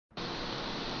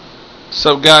What's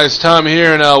up, guys? Tom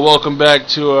here, and welcome back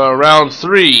to round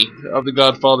 3 of the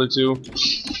Godfather 2.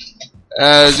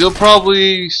 As you'll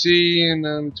probably see, and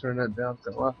then turn that down.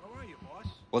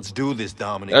 Let's do this,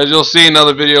 Dominic. As you'll see in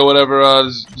another video, whatever.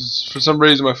 For some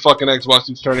reason, my fucking Xbox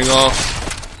keeps turning off.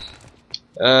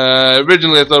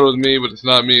 Originally, I thought it was me, but it's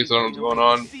not me, so I don't know what's going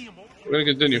on. We're gonna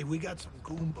continue. We got some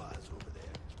Goombas over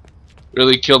there.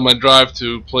 Really killed my drive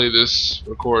to play this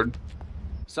record.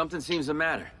 Something seems the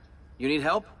matter. You need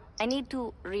help? I need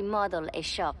to remodel a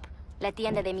shop. La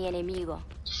tienda de mi enemigo.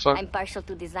 Fuck. I'm partial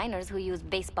to designers who use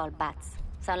baseball bats.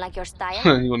 Sound like your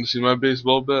style? You want to see my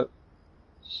baseball bat?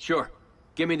 Sure.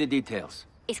 Give me the details.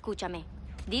 Escúchame.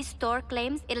 This store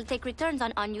claims it'll take returns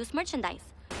on unused merchandise.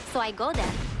 So I go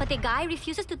there, but the guy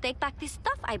refuses to take back this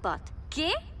stuff I bought.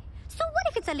 ¿Qué? So what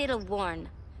if it's a little worn?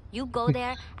 You go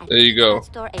there and there you go. That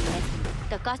store a lesson.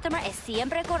 The customer es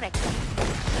siempre correcto.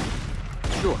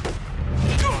 Sure.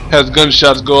 Has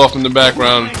gunshots go off in the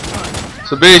background.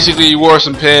 So basically, you wore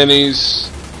some panties.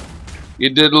 You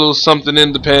did a little something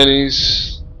in the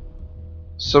panties.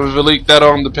 Some of it leaked that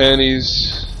on the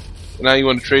panties. And now you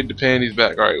want to trade the panties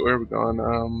back. All right, where are we going?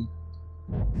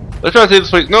 Let's try to take this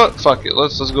place. No, fuck it.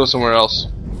 Let's go somewhere else.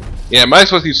 Yeah, my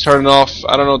Xbox keeps turning off.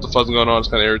 I don't know what the fuck's going on. It's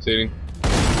kind of irritating.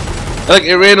 Like,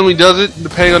 it randomly does it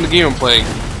depending on the game I'm playing.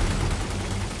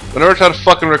 Whenever I try to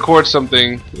fucking record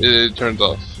something, it turns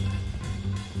off.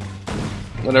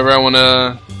 Whenever I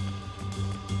wanna, I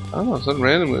don't know, something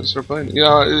randomly I start playing. You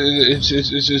know,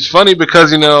 it's funny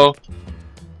because, you know,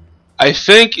 I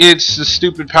think it's the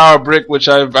stupid power brick, which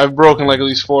I've broken like at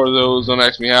least 4 of those. Don't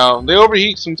ask me how. They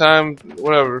overheat sometimes,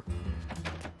 whatever.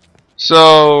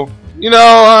 So, you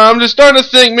know, I'm just starting to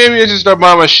think maybe I should start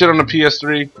buying my shit on the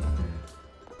PS3.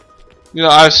 You know,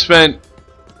 I've spent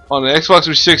on the Xbox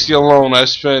 360 alone. I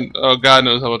spent God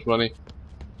knows how much money.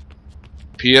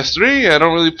 PS3, I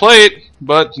don't really play it,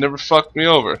 but never fucked me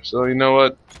over. So you know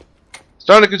what?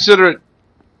 Starting to consider it.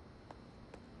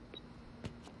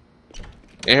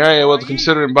 And here I am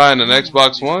considering buying an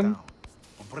Xbox One.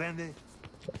 Comprende?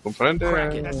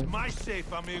 That's my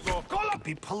safe, amigo.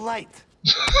 Be polite.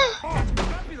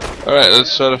 Alright,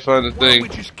 let's try to find the thing. We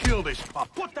just kill this pup.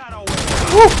 Put that away.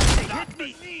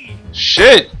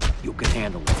 Shit! You can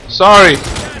handle it. Sorry.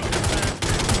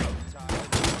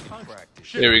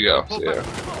 There we go. So, yeah.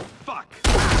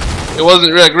 It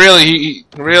wasn't like really. He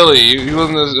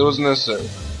wasn't. It wasn't necessary.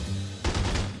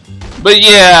 But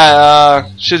yeah,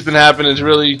 shit's been happening. It's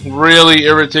really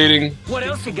irritating. What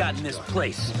else you got in this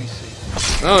place?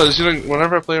 No, it's, you know,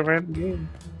 whenever I play a random game,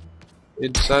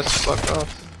 it decides to fuck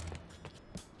off.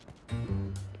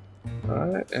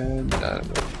 Alright, and I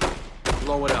don't know.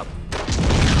 Blow it up.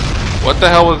 What the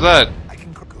hell was that? I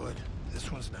can cook good. This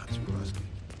one's not too rusty.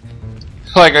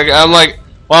 Like I'm like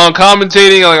while I'm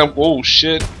commentating, like oh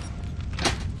shit.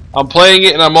 I'm playing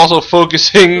it and I'm also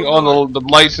focusing on the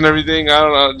lights and everything. I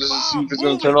don't know, just to see if it's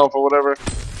gonna turn off or whatever.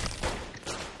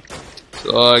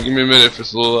 So give me a minute for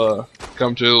this little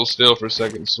come to a little still for a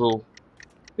second. So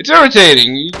it's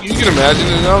irritating. You can imagine.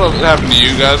 I don't know if it happened to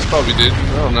you guys. Probably did.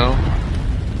 I don't know.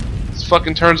 It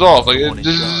fucking turns off. Like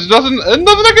there's nothing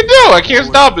I can do. I can't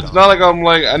stop it. It's not like I'm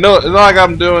like I know. It's not like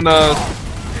I'm doing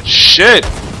shit.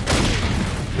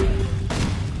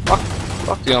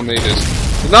 Fuck y'all made this.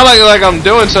 It's not like I'm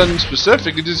doing something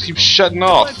specific. It just keeps shutting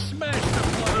off.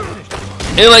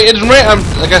 And like it's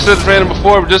like I said, it's random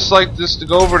before, but just to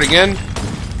go over it again.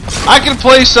 I can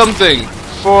play something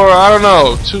for I don't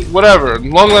know, whatever,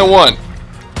 long as I want.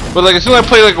 But like as soon as I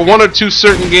play like 1 or 2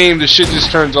 certain games, the shit just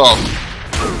turns off.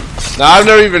 Now I've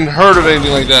never even heard of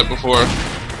anything like that before.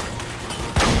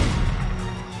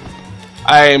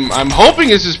 I'm hoping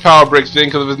it's this power brick thing,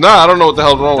 because if it's not, I don't know what the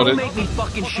hell's wrong with it. Don't make me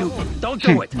fucking shoot you. Don't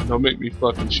do it. Don't make me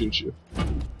fucking shoot you.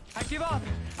 I give up.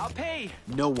 I'll pay.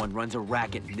 No one runs a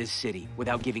racket in this city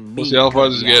without giving me. We'll see how far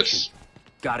this gets.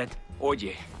 Got it?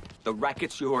 Oye, the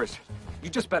racket's yours. You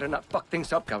just better not fuck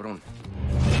things up, cabrón.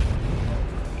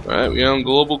 Alright, we on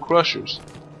Global Crushers.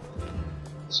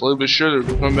 Slowly but surely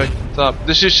we're coming back to the top.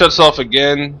 This shit shuts off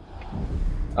again.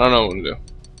 I don't know what to do.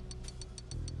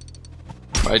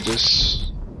 I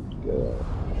just get a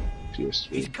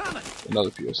PS3.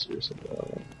 Another PS3 or something. I don't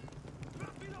know.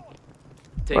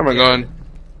 Where am I going?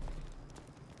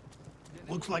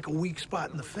 Looks like a weak spot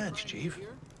in the fence, Chief.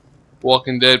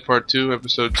 Walking Dead Part 2,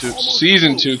 Episode 2.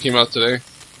 Season 2 came out today.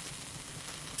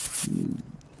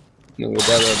 We'll buy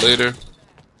that later.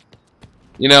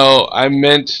 You know, I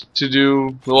meant to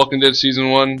do The Walking Dead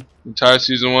Season 1, entire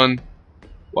Season 1.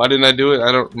 Why didn't I do it?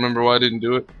 I don't remember why I didn't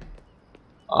do it.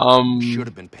 Should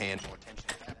have been paying more attention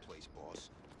to that place, boss.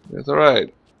 It's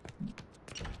alright.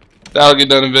 That'll get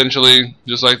done eventually,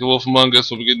 just like The Wolf Among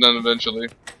Us will get done eventually.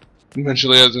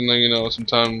 Eventually, as in, like, you know,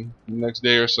 sometime the next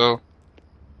day or so.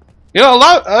 You know, a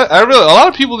lot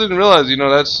of people didn't realize, you know,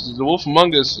 that's The Wolf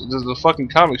Among Us. There's a fucking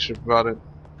comic strip about it.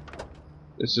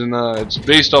 It's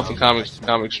based off the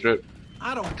comic strip.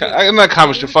 I'm not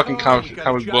comic strip, fucking comic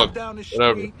book,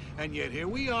 whatever. And yet here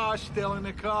we are, still in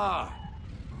the car.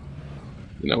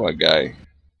 You know what, guy?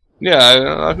 Yeah, a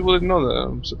lot of people didn't know that.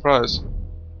 I'm surprised.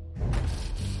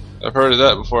 I've heard of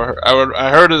that before. I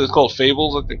heard of it's called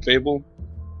Fables. I think Fable.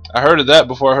 I heard of that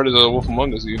before I heard of The Wolf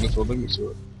Among Us. Even if it'll link me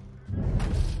to it.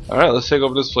 All right, let's take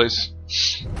over this place.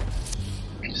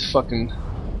 It's fucking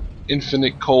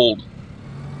infinite cold.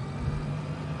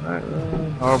 Alright,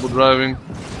 horrible driving.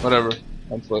 Whatever.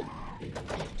 On foot.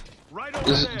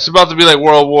 It's about to be like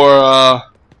World War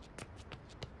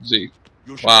Z.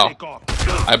 Wow.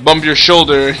 I bump your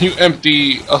shoulder and you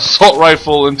empty assault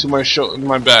rifle into my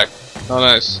back. How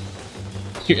nice.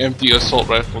 You empty assault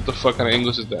rifle. What the fuck kind of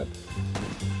English is that?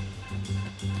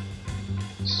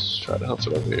 Let's try to help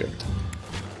it over here.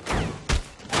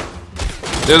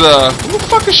 There's who the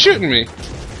fuck is shooting me?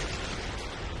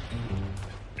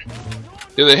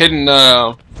 There's a hidden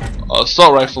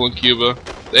assault rifle in Cuba.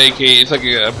 The AK, it's like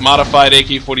a modified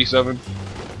AK-47.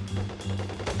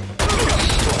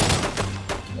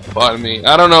 Pardon me.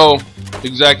 I don't know the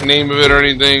exact name of it or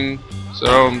anything.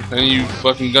 So any you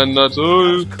fucking gun nuts,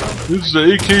 oh, this is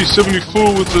the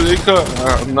AK-74 with the AK.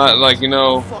 I'm not like, you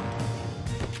know,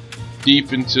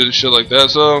 deep into shit like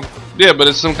that. So yeah, but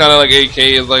it's some kind of like AK,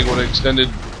 is like with extended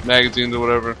magazines or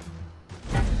whatever.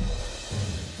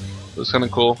 It's kind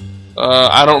of cool.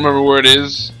 I don't remember where it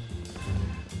is,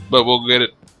 but we'll get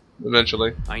it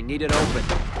eventually. I need it open.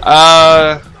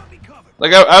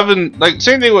 Like I've been like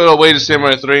same thing with Away to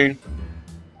Samurai 3.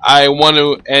 I want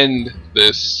to end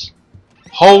this.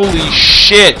 Holy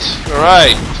shit! All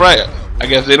right. I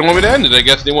guess they don't want me to end it. I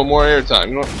guess they want more airtime.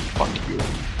 You know what? Fuck you.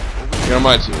 You're on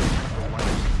my team.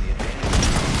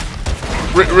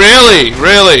 Really? We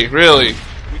gotta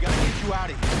get you out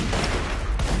of here.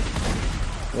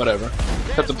 Whatever.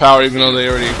 Cut the power, even though they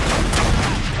already.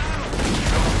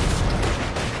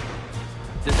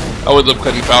 I would love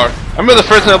cutting power. I remember the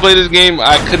first time I played this game,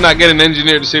 I could not get an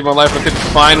engineer to save my life. I couldn't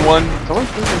find one.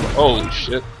 Holy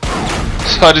shit!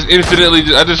 So I just I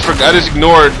just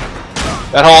ignored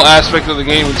that whole aspect of the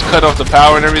game, which cut off the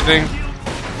power and everything.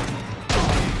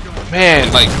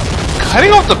 Man, like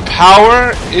cutting off the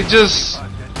power, it does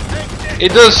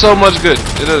so much good.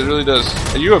 It really does.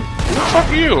 Are you who the fuck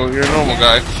are you? You're a normal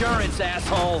guy.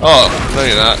 Oh, no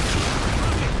you're not.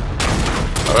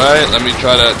 Alright, let me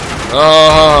try that.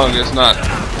 Oh, I guess not.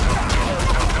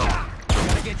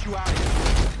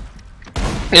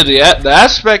 Yeah, the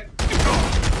aspect.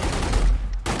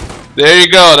 There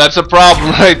you go, that's a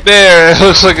problem right there. It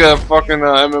looks like a fucking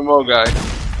MMO guy.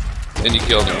 And you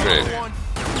killed him, great.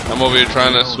 I'm over here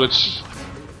trying to switch.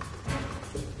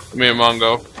 Come here,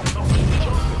 Mongo.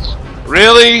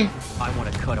 Really? I want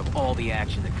a cut of all the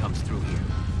action that comes through here.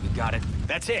 You got it?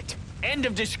 That's it. End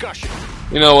of discussion.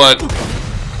 You know what?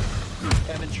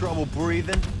 Having trouble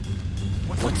breathing?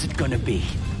 What's it gonna be?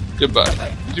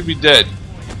 Goodbye. You should be dead.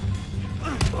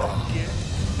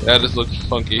 Yeah, this looks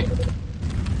funky.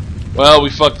 Well, we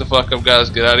fucked the fuck up, guys.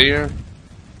 Get out of here.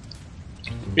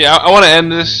 Yeah, I want to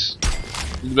end this.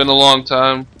 It's been a long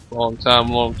time. Long time.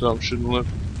 Shouldn't live.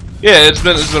 Yeah, it's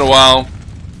been a while.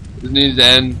 It needs to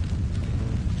end.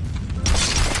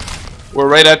 We're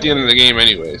right at the end of the game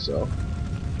anyway, so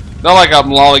not like I'm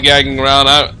lollygagging around.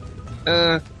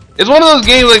 It's one of those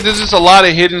games like there's just a lot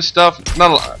of hidden stuff.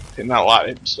 Not a lot of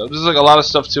hidden stuff. There's like a lot of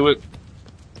stuff to it.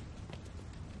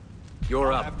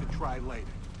 You're up. I'll have to try later.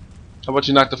 How about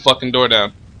you knock the fucking door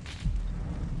down?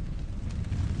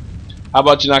 How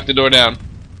about you knock the door down?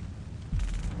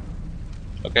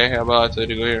 Okay, how about I tell you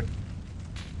to go here?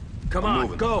 Come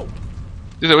on, go.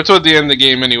 We're toward the end of the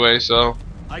game anyway, so.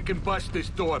 I can bust this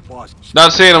door, boss.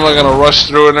 Not saying I'm not gonna rush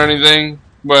through it or anything,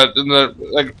 but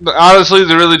honestly,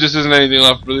 there really just isn't anything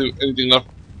left. Really, anything left.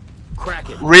 Crack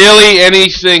it. Really,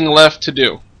 anything left to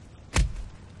do?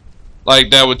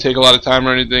 Like that would take a lot of time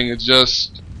or anything. It's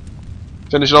just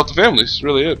finish off the families. That's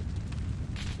really it.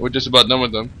 We're just about done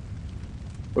with them.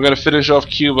 We're gonna finish off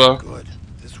Cuba. Good.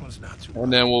 This one's not too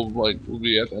And then we'll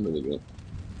be at the end of the game.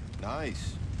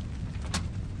 nice.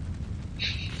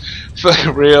 It's like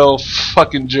a real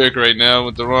fucking jerk right now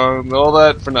with the wrong, all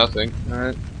that for nothing.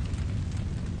 Alright.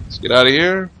 Let's get out of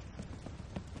here.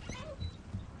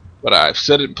 But I've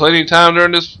said it plenty of times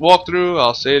during this walkthrough,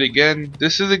 I'll say it again.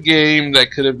 This is a game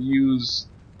that could have used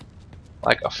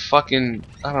like a fucking,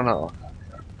 I don't know,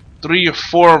 3 or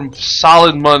 4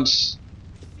 solid months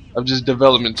of just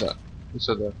development time. Who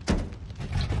said that?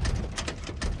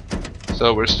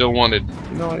 So we're still wanted.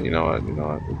 You know what? You know what? You know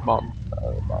what? Bomb.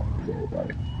 Bomb.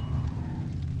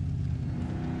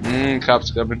 Everybody.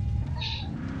 Cops coming.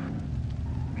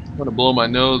 I'm gonna blow my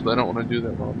nose, but I don't want to do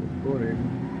that while I'm recording.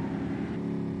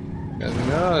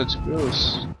 No, it's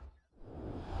gross.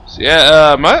 So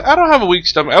yeah, I don't have a weak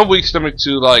stomach. I have a weak stomach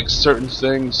to like certain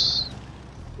things.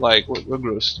 Like what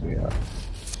grossed me out.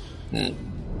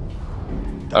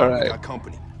 All right.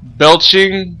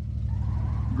 Belching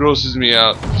grosses me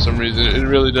out for some reason. It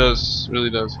really does. Really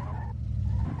does.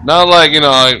 Not like, you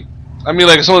know, I mean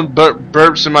like if someone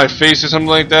burps in my face or something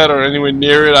like that, or anywhere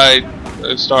near it, I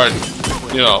start,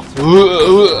 you know,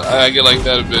 I get like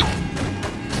that a bit.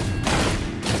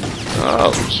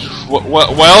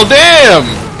 Well, damn!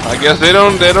 I guess they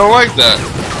don't like that.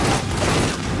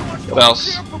 What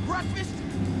else?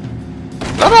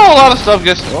 Not a whole lot of stuff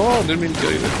gets. Oh, didn't mean to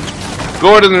kill you.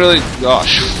 Gore doesn't really.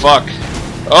 Gosh, fuck.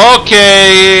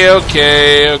 Okay.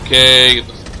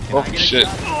 Oh shit.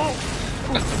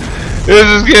 This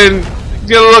is getting a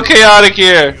little chaotic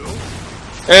here.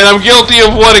 And I'm guilty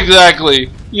of what exactly?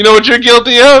 You know what you're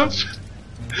guilty of?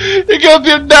 You're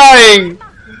guilty of dying!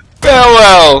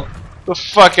 Farewell! The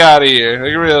fuck out of here.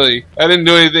 Like really. I didn't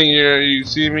do anything here. You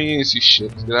see me? You see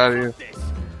shit. Get out of here.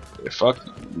 Yeah, fuck.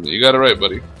 You got it right,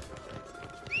 buddy.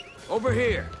 Over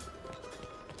here.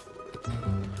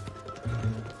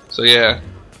 So yeah.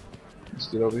 Let's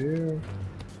get over here.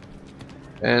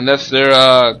 And that's their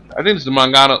I think it's the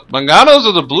Mangano. Manganos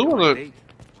are the blue or the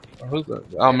who's that?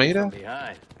 Almeida?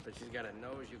 Behind, but she's got a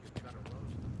nose you can cut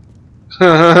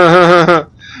a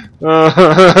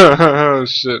roast. Oh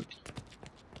shit.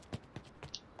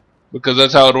 Because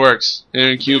that's how it works.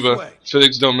 Here in Cuba,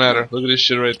 physics don't matter. Look at this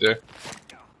shit right there.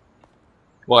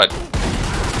 What?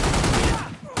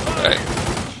 Okay.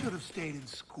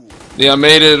 The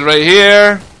Almeida is right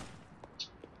here.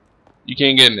 You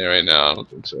can't get in there right now. I don't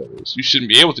think so. You shouldn't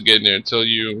be able to get in there until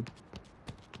you.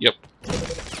 Yep.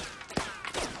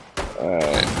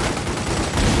 Alright.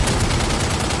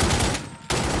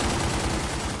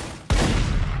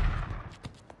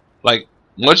 Like,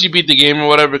 once you beat the game or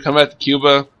whatever, come back to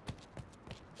Cuba.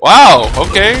 Wow,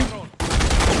 okay.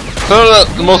 Some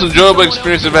of the most enjoyable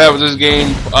experience I've had with this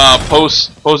game,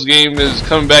 post game, is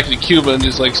coming back to Cuba and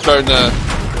just like starting a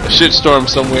shitstorm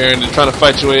somewhere and then trying to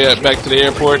fight your way back to the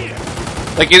airport.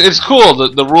 Like it's cool,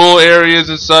 the rural areas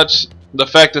and such. The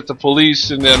fact that the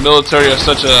police and the military are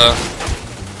such a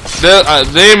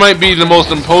they might be the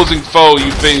most imposing foe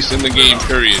you face in the game.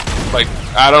 Period. Like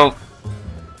I don't.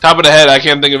 Top of the head, I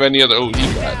can't think of any other. Oh,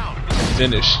 he got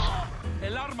finished.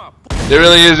 There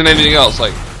really isn't anything else.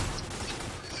 Like,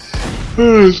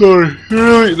 sorry,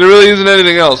 there really isn't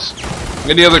anything else.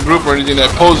 Any other group or anything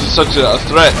that poses such a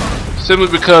threat. Simply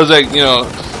because, like, you know,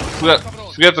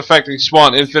 forget the fact that you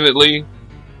spawn infinitely,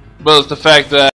 but it's the fact that